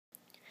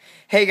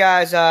Hey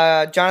guys,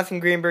 Jonathan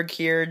Greenberg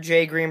here,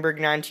 J Greenberg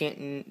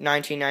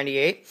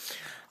 1998.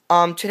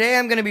 Today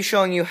I'm going to be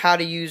showing you how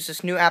to use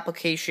this new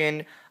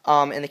application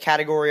in the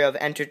category of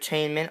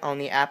entertainment on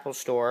the Apple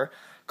Store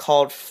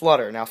called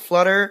Flutter. Now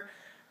Flutter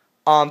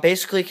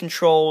basically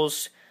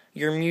controls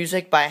your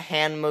music by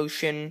hand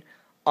motion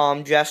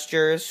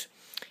gestures.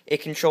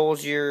 It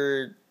controls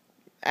your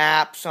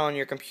apps on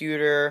your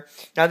computer.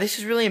 Now this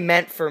is really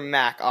meant for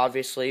Mac,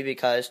 obviously,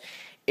 because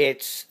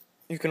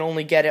you can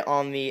only get it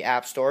on the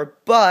App Store,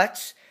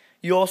 but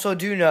you also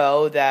do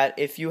know that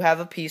if you have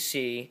a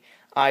PC,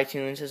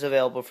 iTunes is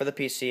available for the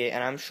PC,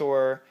 and I'm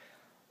sure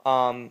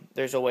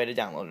there's a way to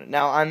download it.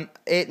 Now,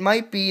 it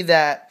might be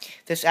that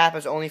this app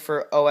is only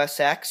for OS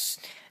X.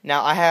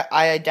 Now,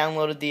 I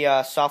downloaded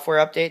the software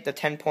update, the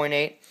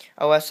 10.8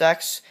 OS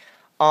X,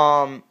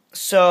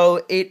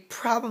 so it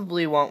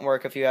probably won't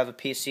work if you have a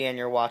PC and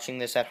you're watching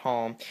this at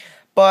home.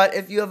 But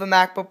if you have a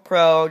MacBook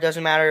Pro,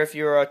 doesn't matter if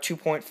you're a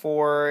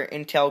 2.4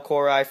 Intel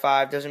Core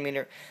i5,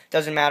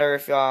 doesn't matter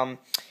if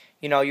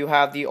you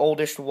have the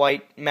oldest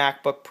white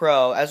MacBook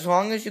Pro. As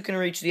long as you can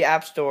reach the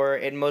App Store,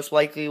 it most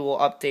likely will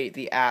update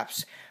the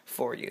apps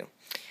for you.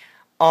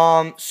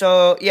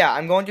 So yeah,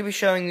 I'm going to be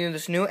showing you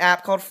this new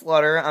app called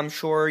Flutter. I'm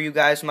sure you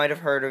guys might have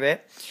heard of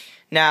it.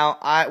 Now,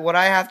 what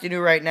I have to do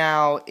right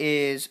now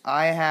is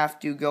I have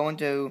to go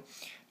into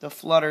the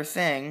Flutter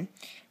thing.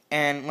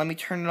 And let me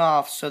turn it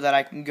off so that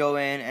I can go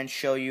in and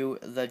show you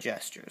the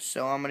gestures.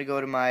 So I'm going to go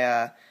to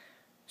my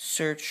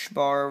search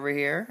bar over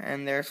here,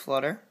 and there's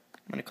Flutter.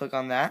 I'm going to click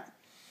on that.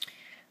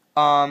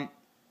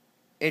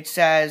 It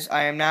says,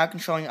 I am now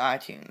controlling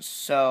iTunes.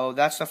 So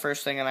that's the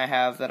first thing that I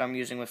have that I'm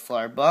using with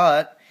Flutter.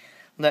 But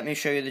let me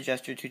show you the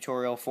gesture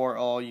tutorial for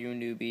all you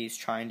newbies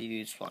trying to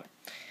use Flutter.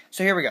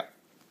 So here we go.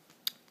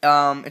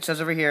 It says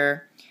over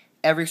here,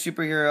 every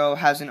superhero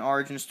has an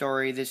origin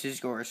story. This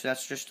is yours. So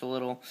that's just a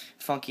little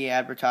funky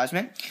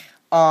advertisement.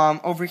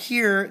 Over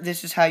here,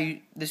 this is how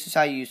you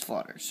use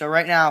Flutter. So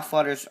right now,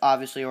 Flutter's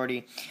obviously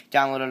already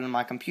downloaded on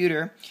my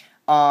computer.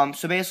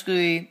 So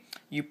basically,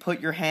 you put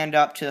your hand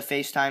up to the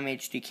FaceTime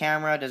HD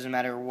camera. Doesn't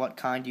matter what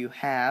kind you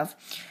have.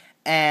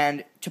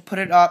 And to put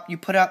it up, you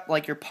put up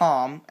like your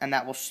palm, and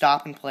that will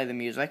stop and play the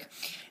music.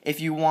 If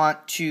you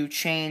want to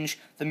change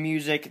the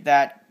music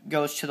that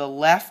goes to the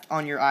left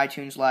on your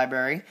iTunes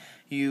library,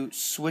 you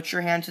switch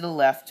your hand to the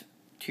left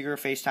to your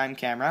FaceTime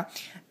camera,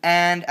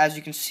 and as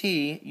you can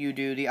see, you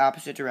do the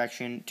opposite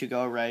direction to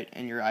go right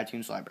in your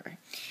iTunes library.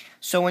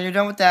 So when you're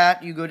done with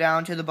that, you go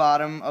down to the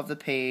bottom of the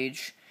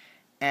page,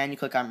 and you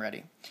click I'm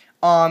ready.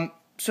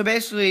 So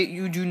basically,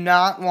 you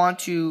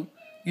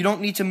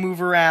don't need to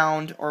move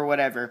around or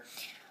whatever.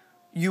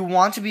 You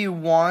want to be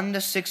 1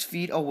 to 6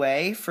 feet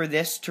away for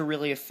this to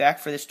really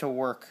affect, for this to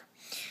work.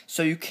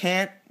 So you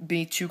can't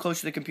be too close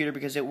to the computer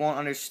because it won't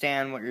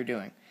understand what you're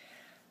doing.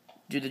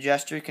 Do the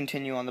gesture,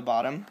 continue on the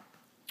bottom.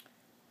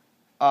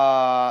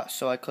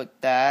 So I click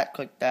that,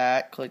 click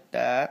that, click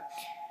that.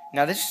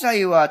 Now this is how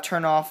you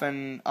turn off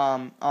and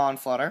on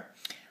Flutter.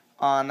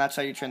 That's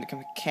how you turn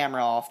the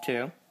camera off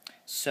too.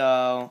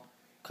 So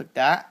click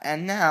that,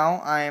 and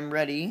now I am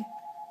ready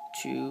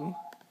to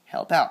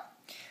help out.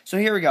 So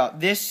here we go.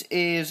 This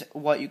is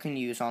what you can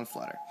use on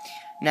Flutter.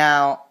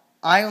 Now,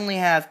 I only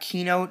have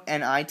Keynote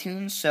and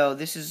iTunes, so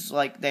this is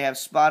like they have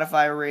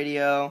Spotify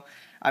Radio.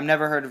 I've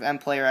never heard of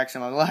MPlayer X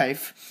in my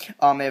life.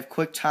 They have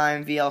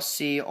QuickTime,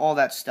 VLC, all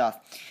that stuff.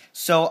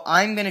 So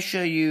I'm going to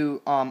show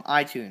you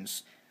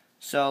iTunes.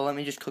 So let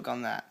me just click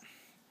on that.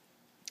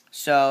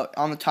 So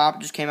on the top,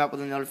 it just came up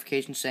with a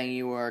notification saying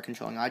you are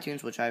controlling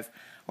iTunes, which I've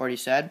already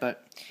said,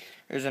 but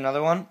here's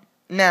another one.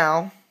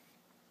 Now,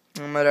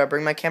 I'm going to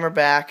bring my camera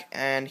back,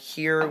 and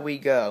here we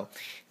go.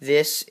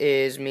 This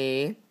is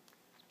me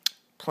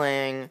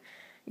playing,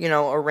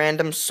 a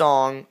random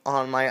song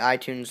on my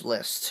iTunes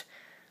list.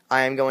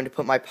 I am going to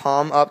put my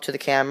palm up to the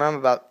camera. I'm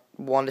about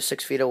 1 to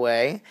 6 feet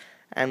away,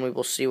 and we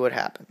will see what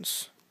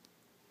happens.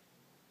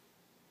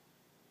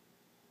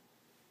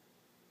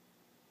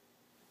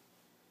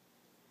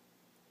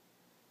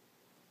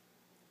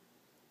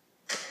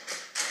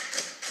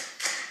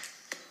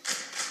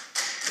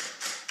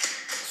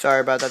 Sorry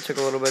about that, took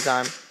a little bit of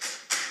time.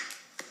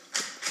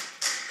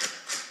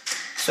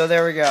 So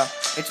there we go.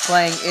 It's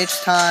playing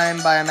It's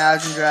Time by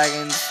Imagine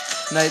Dragons,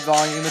 Night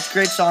Volume. It's a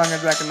great song.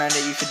 I'd recommend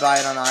it. You should buy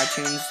it on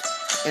iTunes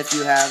if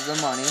you have the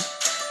money.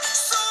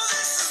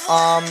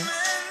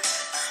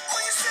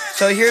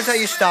 So here's how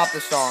you stop the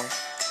song.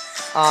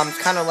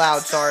 It's kind of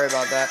loud. Sorry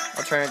about that.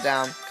 I'll turn it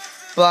down.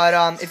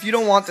 But if you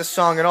don't want this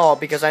song at all,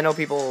 because I know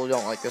people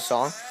don't like this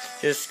song,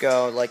 just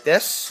go like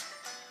this.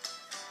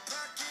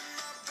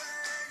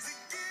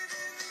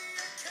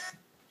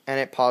 And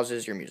it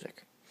pauses your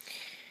music.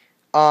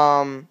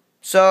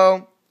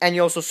 And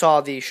you also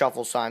saw the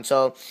shuffle sign.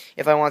 So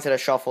if I wanted to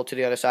shuffle to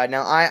the other side.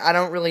 Now, I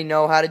don't really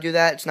know how to do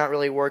that. It's not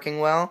really working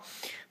well.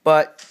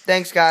 But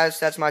thanks, guys.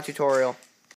 That's my tutorial.